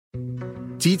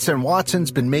Dietz and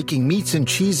Watson's been making meats and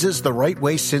cheeses the right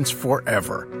way since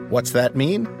forever. What's that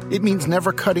mean? It means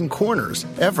never cutting corners,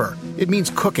 ever. It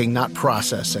means cooking, not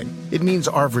processing. It means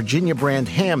our Virginia brand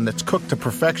ham that's cooked to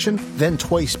perfection, then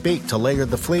twice baked to layer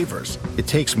the flavors. It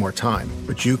takes more time,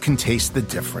 but you can taste the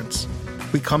difference.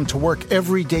 We come to work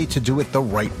every day to do it the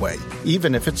right way,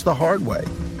 even if it's the hard way.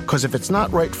 Because if it's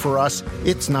not right for us,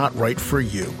 it's not right for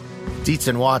you. Dietz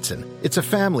and Watson, it's a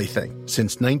family thing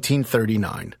since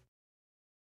 1939.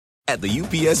 At the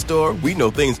UPS Store, we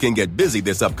know things can get busy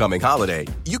this upcoming holiday.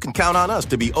 You can count on us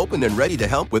to be open and ready to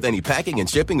help with any packing and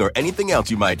shipping or anything else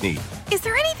you might need. Is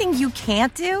there anything you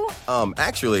can't do?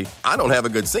 Actually, I don't have a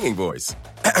good singing voice.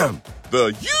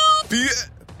 The UPS...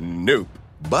 Nope.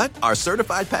 But our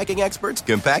certified packing experts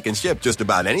can pack and ship just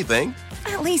about anything.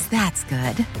 At least that's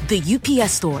good. The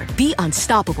UPS Store. Be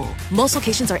unstoppable. Most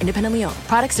locations are independently owned.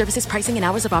 Product, services, pricing, and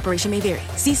hours of operation may vary.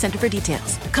 See Center for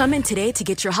details. Come in today to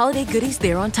get your holiday goodies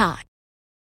there on time.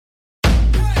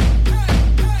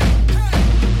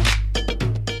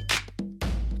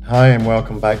 Hi, and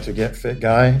welcome back to Get Fit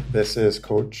Guy. This is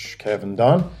Coach Kevin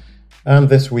Dunn. And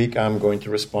this week I'm going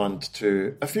to respond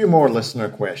to a few more listener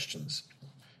questions.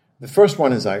 The first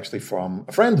one is actually from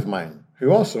a friend of mine,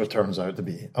 who also turns out to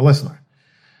be a listener.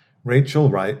 Rachel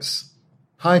writes,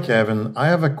 "Hi Kevin, I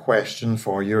have a question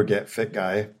for your Get Fit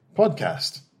Guy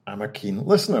podcast. I'm a keen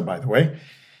listener, by the way.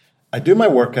 I do my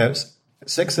workouts at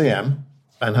 6 a.m.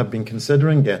 and have been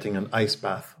considering getting an ice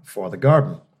bath for the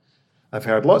garden. I've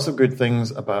heard lots of good things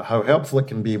about how helpful it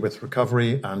can be with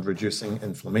recovery and reducing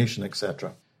inflammation,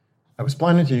 etc. I was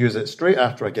planning to use it straight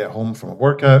after I get home from a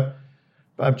workout,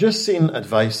 but I've just seen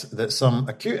advice that some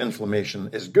acute inflammation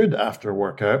is good after a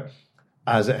workout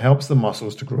as it helps the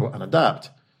muscles to grow and adapt.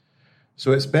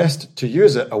 So it's best to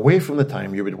use it away from the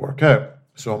time you would work out.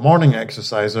 So a morning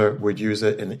exerciser would use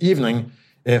it in the evening,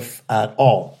 if at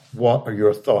all. What are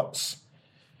your thoughts?"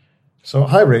 So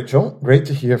hi Rachel, great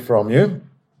to hear from you.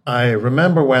 I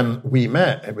remember when we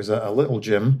met, it was at a little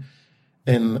gym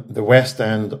in the West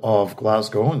End of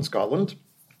Glasgow in Scotland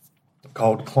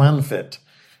called ClanFit.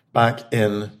 Back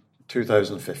in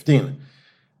 2015.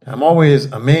 I'm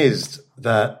always amazed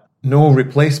that no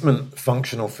replacement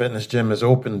functional fitness gym is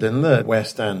opened in the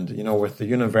West End, with the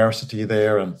university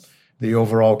there and the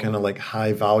overall kind of like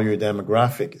high value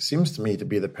demographic. It seems to me to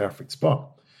be the perfect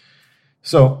spot.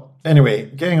 So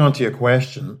anyway, getting on to your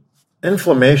question,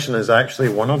 inflammation is actually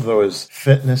one of those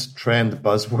fitness trend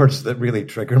buzzwords that really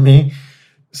trigger me.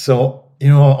 So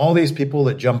all these people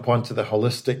that jump onto the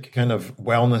holistic kind of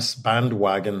wellness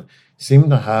bandwagon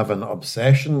seem to have an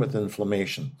obsession with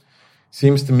inflammation.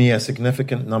 Seems to me a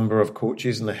significant number of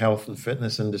coaches in the health and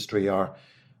fitness industry are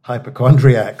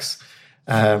hypochondriacs.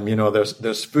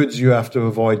 There's foods you have to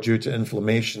avoid due to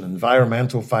inflammation,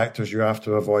 environmental factors you have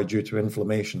to avoid due to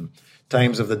inflammation,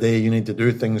 times of the day you need to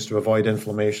do things to avoid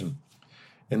inflammation.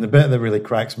 And the bit that really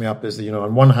cracks me up is that,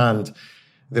 on one hand,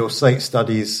 they'll cite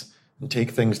studies and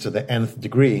take things to the nth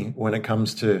degree when it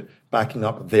comes to backing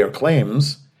up their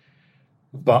claims,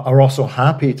 but are also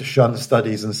happy to shun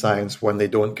studies and science when they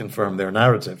don't confirm their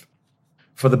narrative.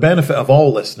 For the benefit of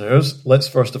all listeners, let's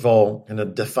first of all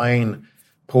define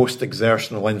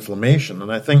post-exertional inflammation.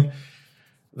 And I think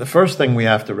the first thing we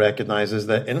have to recognize is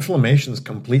that inflammation is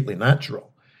completely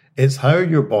natural. It's how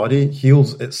your body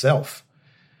heals itself.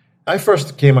 I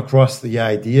first came across the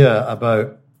idea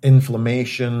about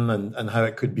inflammation and how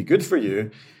it could be good for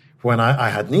you when I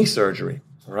had knee surgery,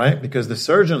 right? Because the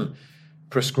surgeon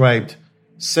prescribed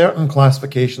certain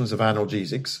classifications of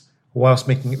analgesics whilst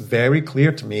making it very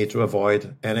clear to me to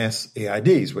avoid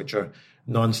NSAIDs, which are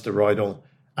non-steroidal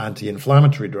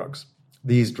anti-inflammatory drugs.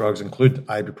 These drugs include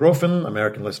ibuprofen.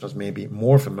 American listeners may be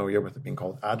more familiar with it being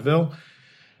called Advil.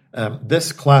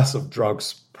 This class of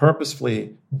drugs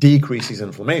purposefully decreases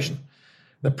inflammation.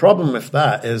 The problem with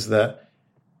that is that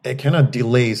it kind of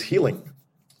delays healing,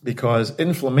 because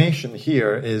inflammation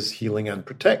here is healing and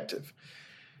protective.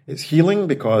 It's healing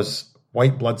because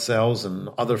white blood cells and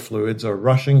other fluids are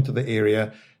rushing to the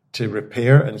area to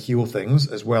repair and heal things,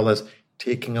 as well as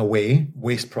taking away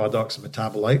waste products and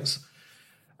metabolites.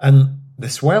 And the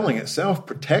swelling itself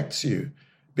protects you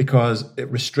because it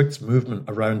restricts movement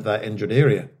around that injured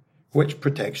area, which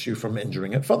protects you from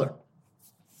injuring it further.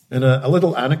 And a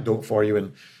little anecdote for you.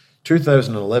 In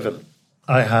 2011,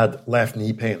 I had left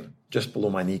knee pain just below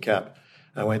my kneecap.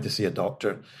 I went to see a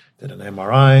doctor, did an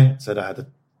MRI, said I had a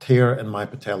tear in my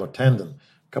patellar tendon,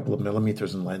 a couple of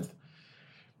millimeters in length.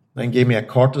 Then gave me a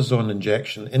cortisone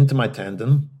injection into my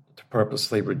tendon to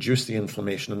purposely reduce the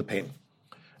inflammation and the pain.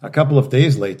 A couple of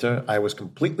days later, I was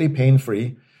completely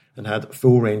pain-free and had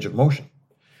full range of motion.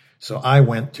 So I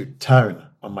went to town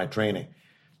on my training.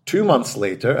 2 months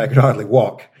later, I could hardly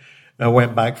walk. I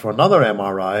went back for another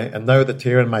MRI, and now the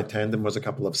tear in my tendon was a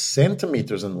couple of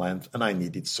centimeters in length, and I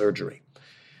needed surgery.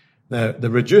 Now, the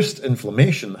reduced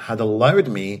inflammation had allowed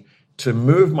me to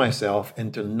move myself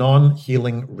into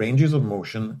non-healing ranges of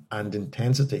motion and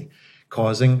intensity,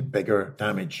 causing bigger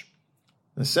damage.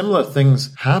 And similar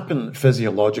things happen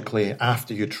physiologically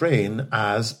after you train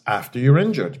as after you're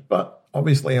injured, but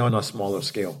obviously on a smaller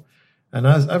scale. And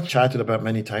as I've chatted about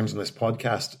many times in this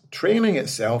podcast, training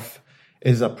itself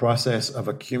is a process of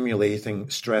accumulating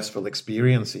stressful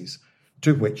experiences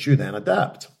to which you then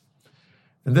adapt.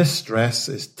 And this stress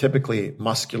is typically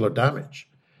muscular damage.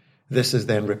 This is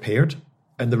then repaired,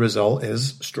 and the result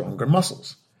is stronger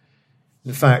muscles.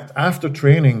 In fact, after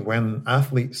training, when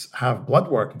athletes have blood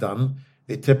work done,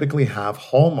 they typically have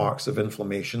hallmarks of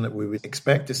inflammation that we would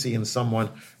expect to see in someone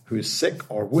who's sick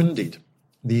or wounded.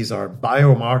 These are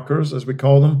biomarkers, as we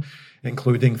call them,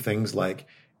 including things like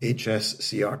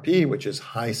HSCRP, which is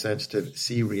high-sensitive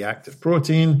C-reactive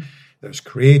protein. There's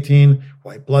creatine,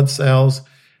 white blood cells.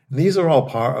 And these are all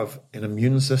part of an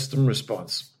immune system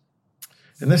response.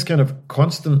 And this kind of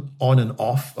constant on and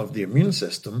off of the immune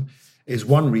system is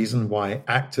one reason why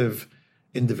active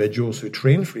individuals who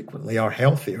train frequently are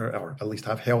healthier, or at least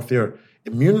have healthier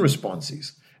immune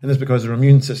responses. And it's because their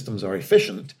immune systems are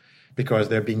efficient, because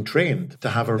they're being trained to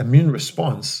have an immune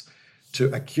response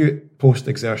to acute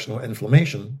post-exertional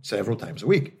inflammation several times a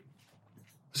week.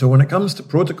 So when it comes to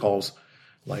protocols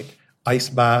like ice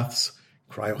baths,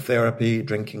 cryotherapy,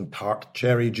 drinking tart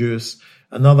cherry juice,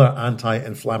 and other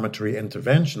anti-inflammatory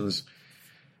interventions,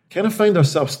 kind of find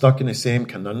ourselves stuck in the same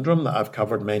conundrum that I've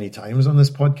covered many times on this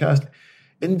podcast.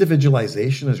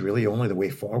 Individualization is really only the way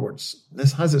forwards.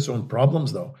 This has its own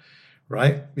problems though,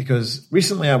 right? Because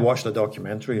recently I watched a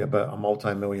documentary about a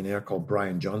multimillionaire called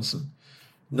Brian Johnson,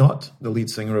 not the lead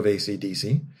singer of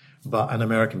AC/DC, but an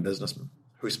American businessman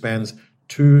who spends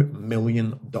 $2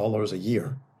 million a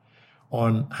year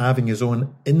on having his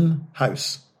own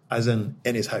in-house, as in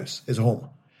his house, his home,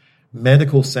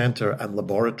 medical center and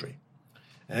laboratory.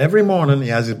 Every morning he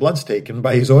has his bloods taken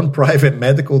by his own private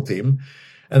medical team,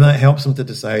 and that helps him to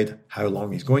decide how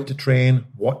long he's going to train,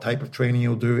 what type of training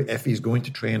he'll do, if he's going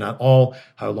to train at all,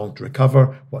 how long to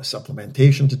recover, what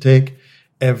supplementation to take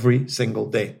every single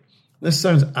day. This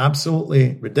sounds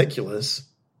absolutely ridiculous,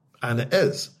 and it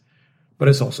is, but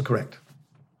it's also correct.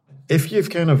 If you've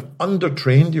kind of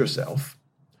undertrained yourself,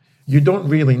 you don't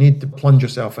really need to plunge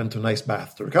yourself into an ice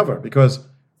bath to recover, because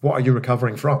what are you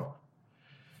recovering from?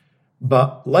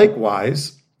 But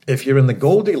likewise, if you're in the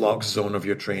Goldilocks zone of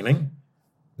your training,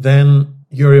 then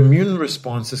your immune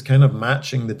response is kind of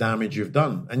matching the damage you've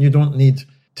done. And you don't need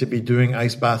to be doing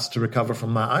ice baths to recover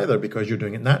from that either, because you're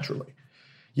doing it naturally.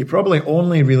 You probably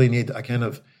only really need a kind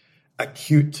of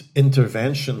acute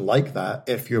intervention like that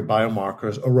if your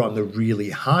biomarkers are on the really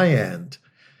high end.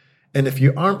 And if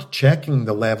you aren't checking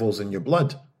the levels in your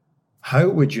blood, how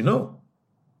would you know?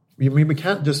 I mean, we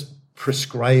can't just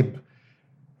prescribe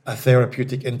a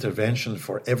therapeutic intervention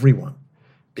for everyone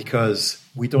because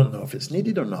we don't know if it's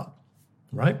needed or not,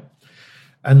 right?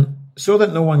 And so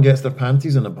that no one gets their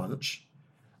panties in a bunch,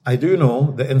 I do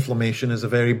know that inflammation is a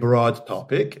very broad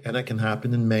topic and it can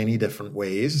happen in many different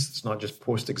ways. It's not just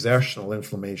post-exertional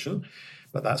inflammation,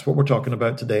 but that's what we're talking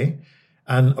about today.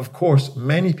 And of course,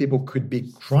 many people could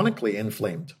be chronically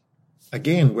inflamed.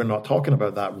 Again, we're not talking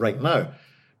about that right now,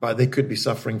 but they could be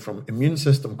suffering from immune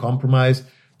system compromise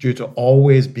due to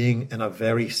always being in a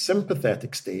very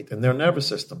sympathetic state in their nervous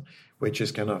system, which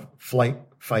is kind of flight,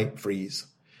 fight, freeze.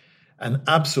 And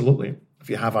absolutely, if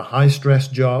you have a high-stress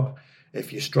job,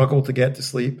 if you struggle to get to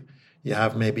sleep, you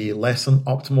have maybe less than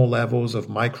optimal levels of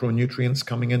micronutrients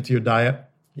coming into your diet,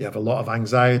 you have a lot of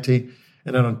anxiety,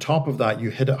 and then on top of that, you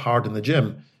hit it hard in the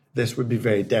gym, this would be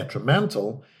very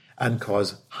detrimental and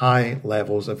cause high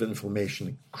levels of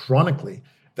inflammation chronically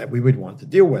that we would want to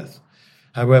deal with.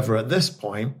 However, at this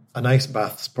point, an ice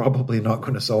bath is probably not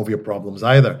going to solve your problems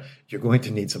either. You're going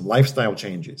to need some lifestyle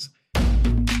changes.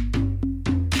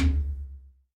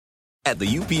 At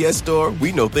the UPS Store,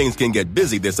 we know things can get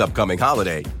busy this upcoming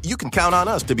holiday. You can count on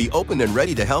us to be open and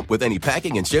ready to help with any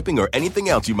packing and shipping or anything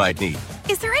else you might need.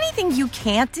 Is there anything you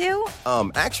can't do?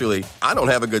 Actually, I don't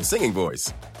have a good singing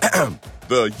voice.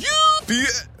 The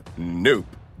UPS... Nope.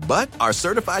 But our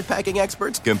certified packing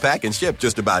experts can pack and ship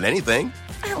just about anything.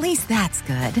 At least that's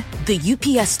good. The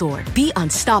UPS Store. Be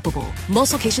unstoppable.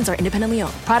 Most locations are independently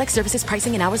owned. Product, services,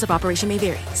 pricing, and hours of operation may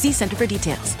vary. See Center for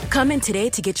details. Come in today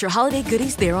to get your holiday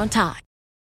goodies there on time.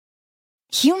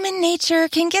 Human nature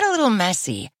can get a little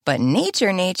messy, but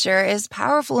nature is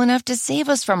powerful enough to save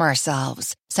us from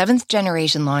ourselves. Seventh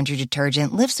Generation Laundry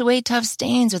Detergent lifts away tough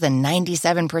stains with a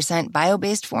 97%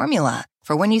 bio-based formula.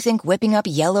 For when you think whipping up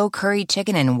yellow curry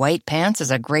chicken in white pants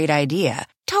is a great idea.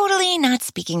 Totally not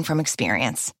speaking from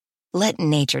experience. Let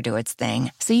nature do its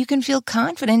thing so you can feel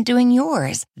confident doing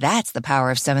yours. That's the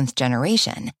power of Seventh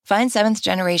Generation. Find Seventh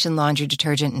Generation Laundry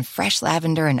Detergent in fresh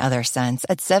lavender and other scents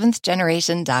at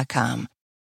seventhgeneration.com.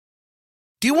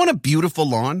 Do you want a beautiful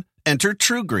lawn? Enter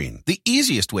TruGreen, the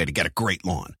easiest way to get a great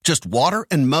lawn. Just water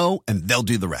and mow, and they'll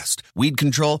do the rest. Weed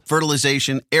control,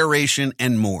 fertilization, aeration,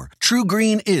 and more.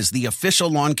 TruGreen is the official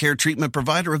lawn care treatment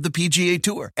provider of the PGA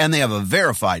Tour, and they have a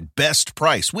verified best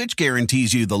price, which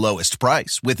guarantees you the lowest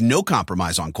price with no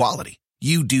compromise on quality.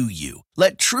 You do you.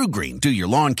 Let TruGreen do your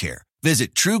lawn care.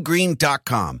 Visit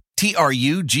TruGreen.com,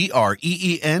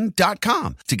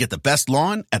 TruGreen.com, to get the best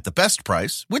lawn at the best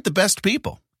price with the best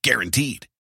people. Guaranteed.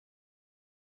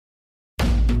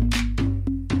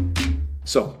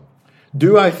 So,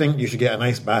 do I think you should get a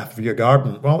nice bath for your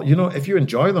garden? Well, if you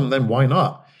enjoy them, then why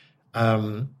not?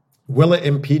 Will it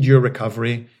impede your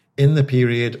recovery in the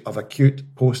period of acute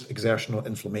post-exertional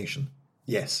inflammation?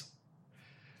 Yes.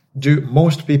 Do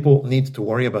most people need to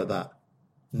worry about that?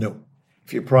 No.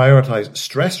 If you prioritize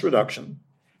stress reduction,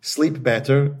 sleep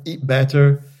better, eat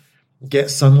better, get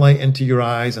sunlight into your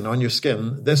eyes and on your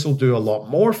skin, this will do a lot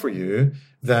more for you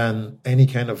than any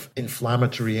kind of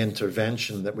inflammatory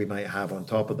intervention that we might have on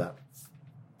top of that.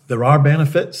 There are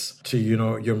benefits to,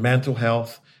 your mental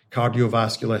health,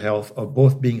 cardiovascular health of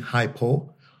both being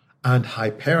hypo and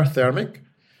hyperthermic.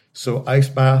 So ice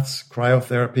baths,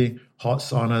 cryotherapy, hot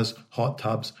saunas, hot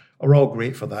tubs are all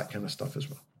great for that kind of stuff as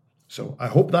well. So I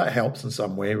hope that helps in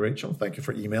some way, Rachel. Thank you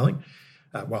for emailing.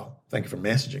 Thank you for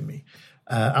messaging me.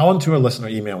 On to our listener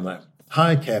email now.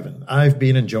 Hi, Kevin. I've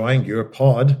been enjoying your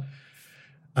pod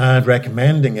and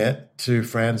recommending it to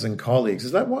friends and colleagues.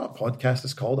 Is that what a podcast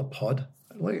is called? A pod?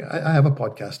 I have a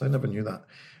podcast. I never knew that.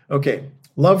 Okay.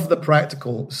 Love the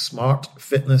practical, smart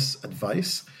fitness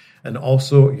advice and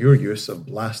also your use of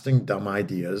blasting dumb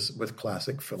ideas with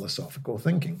classic philosophical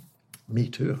thinking. Me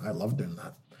too. I love doing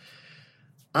that.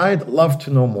 I'd love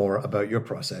to know more about your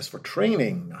process for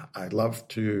training. I'd love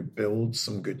to build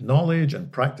some good knowledge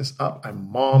and practice up. I'm a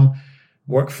mom,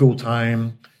 work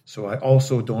full-time, so I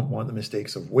also don't want the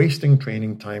mistakes of wasting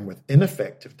training time with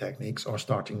ineffective techniques or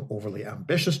starting overly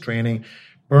ambitious training,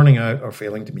 burning out, or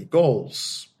failing to meet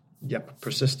goals. Yep,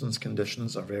 persistence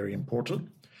conditions are very important.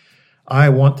 I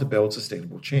want to build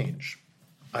sustainable change.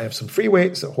 I have some free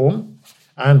weights at home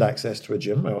and access to a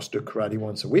gym. I also do karate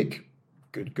once a week.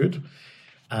 Good.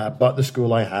 But the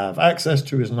school I have access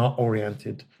to is not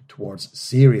oriented towards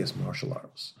serious martial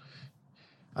arts.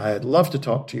 I'd love to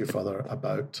talk to you further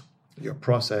about your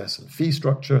process and fee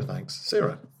structure. Thanks,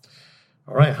 Sarah.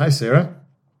 All right. Hi, Sarah.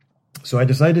 So I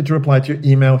decided to reply to your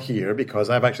email here because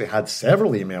I've actually had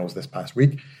several emails this past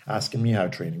week asking me how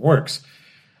training works.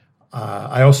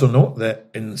 I also note that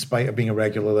in spite of being a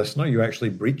regular listener, you actually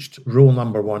breached rule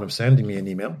number 1 of sending me an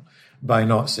email by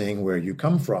not saying where you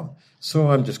come from.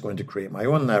 So I'm just going to create my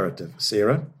own narrative.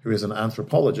 Sarah, who is an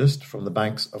anthropologist from the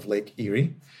banks of Lake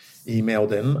Erie,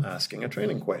 emailed in asking a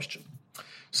training question.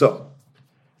 So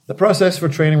the process for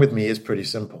training with me is pretty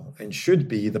simple and should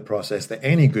be the process that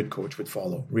any good coach would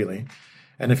follow, really.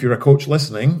 And if you're a coach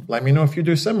listening, let me know if you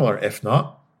do similar. If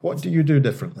not, what do you do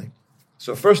differently?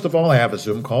 So first of all, I have a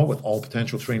Zoom call with all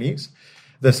potential trainees.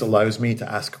 This allows me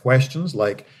to ask questions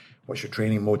like, what's your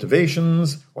training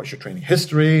motivations? What's your training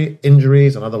history,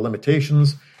 injuries, and other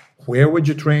limitations? Where would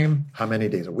you train? How many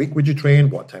days a week would you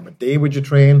train? What time of day would you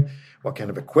train? What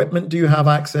kind of equipment do you have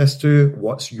access to?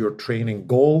 What's your training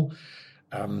goal?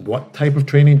 What type of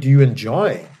training do you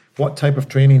enjoy? What type of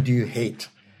training do you hate?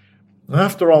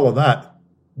 After all of that,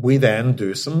 we then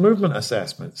do some movement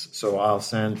assessments. So I'll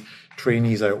send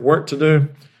trainees out work to do,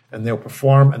 and they'll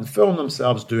perform and film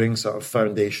themselves doing sort of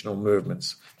foundational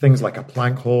movements. Things like a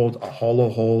plank hold, a hollow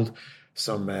hold,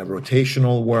 some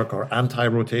rotational work or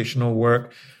anti-rotational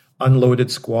work,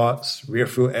 unloaded squats, rear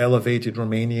foot elevated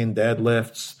Romanian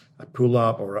deadlifts, a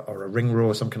pull-up or a ring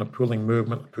row, some kind of pulling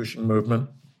movement, pushing movement.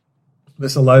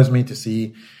 This allows me to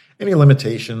see any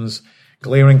limitations,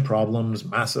 glaring problems,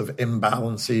 massive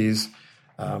imbalances.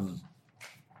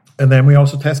 And then we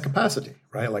also test capacity,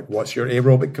 right? Like what's your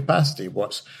aerobic capacity?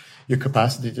 What's your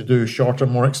capacity to do shorter,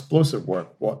 more explosive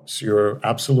work? What's your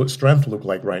absolute strength look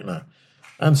like right now?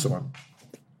 And so on.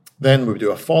 Then we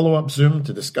do a follow-up Zoom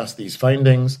to discuss these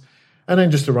findings. And then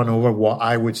just to run over what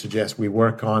I would suggest we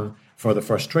work on for the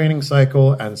first training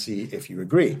cycle and see if you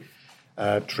agree.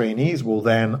 Trainees will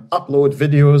then upload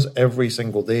videos every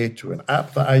single day to an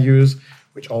app that I use,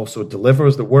 which also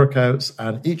delivers the workouts.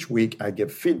 And each week I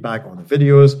give feedback on the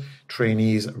videos.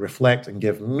 Trainees reflect and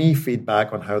give me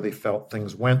feedback on how they felt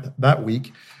things went that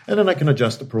week. And then I can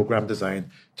adjust the program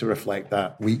design to reflect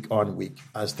that week on week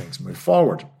as things move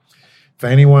forward. If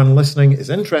anyone listening is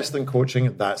interested in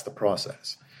coaching, that's the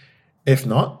process. If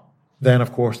not, then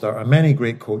of course there are many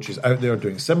great coaches out there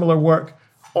doing similar work,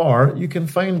 or you can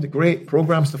find great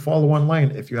programs to follow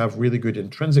online if you have really good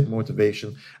intrinsic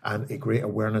motivation and a great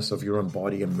awareness of your own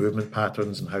body and movement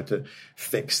patterns and how to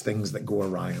fix things that go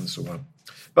awry and so on.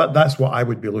 But that's what I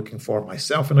would be looking for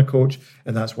myself in a coach,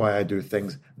 and that's why I do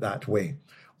things that way.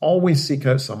 Always seek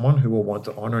out someone who will want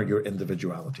to honor your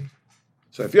individuality.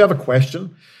 So if you have a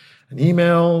question, an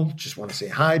email, just want to say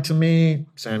hi to me,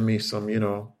 send me some,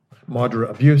 moderate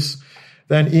abuse,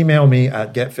 then email me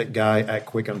at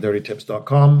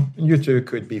getfitguy@quickanddirtytips.com, and you too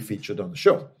could be featured on the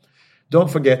show. Don't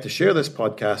forget to share this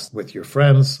podcast with your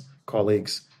friends,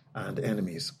 colleagues, and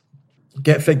enemies.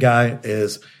 Get Fit Guy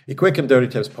is a Quick and Dirty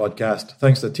Tips podcast.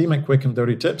 Thanks to the team at Quick and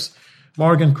Dirty Tips,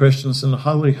 Morgan Christensen,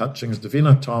 Holly Hutchings,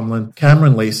 Davina Tomlin,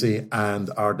 Cameron Lacey, and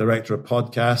our director of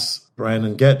podcasts,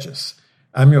 Brennan Getges.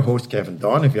 I'm your host, Kevin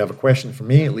Don. If you have a question for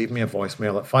me, leave me a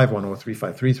voicemail at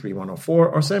 510-353-3104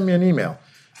 or send me an email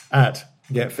at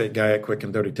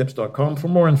getfitguy@quickanddirtytips.com. For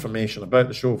more information about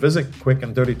the show, visit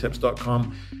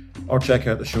quickanddirtytips.com or check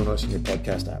out the show notes in your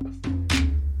podcast app.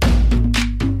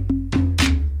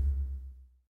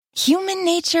 Human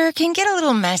nature can get a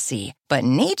little messy, but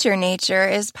nature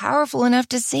is powerful enough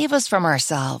to save us from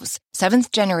ourselves.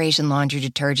 Seventh Generation Laundry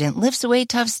Detergent lifts away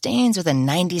tough stains with a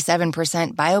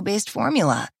 97% bio-based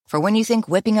formula. For when you think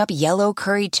whipping up yellow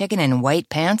curry chicken in white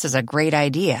pants is a great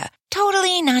idea.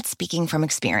 Totally not speaking from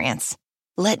experience.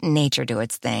 Let nature do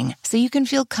its thing so you can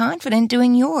feel confident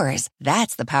doing yours.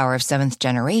 That's the power of Seventh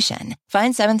Generation.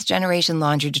 Find Seventh Generation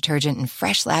Laundry Detergent in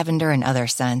fresh lavender and other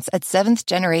scents at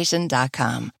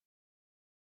seventhgeneration.com.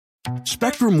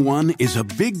 Spectrum One is a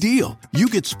big deal. You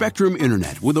get Spectrum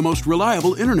Internet with the most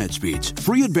reliable internet speeds,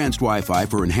 free advanced Wi-Fi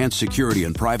for enhanced security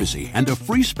and privacy, and a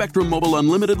free Spectrum Mobile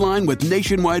Unlimited line with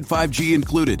nationwide 5G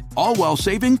included, all while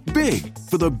saving big.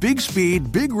 For the big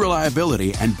speed, big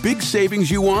reliability, and big savings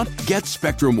you want, get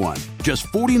Spectrum One. Just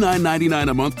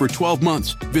 $49.99 a month for 12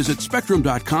 months. Visit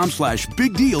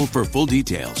spectrum.com/big deal for full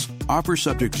details. Offer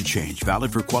subject to change.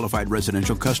 Valid for qualified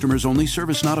residential customers only.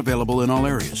 Service not available in all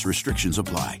areas. Restrictions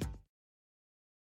apply.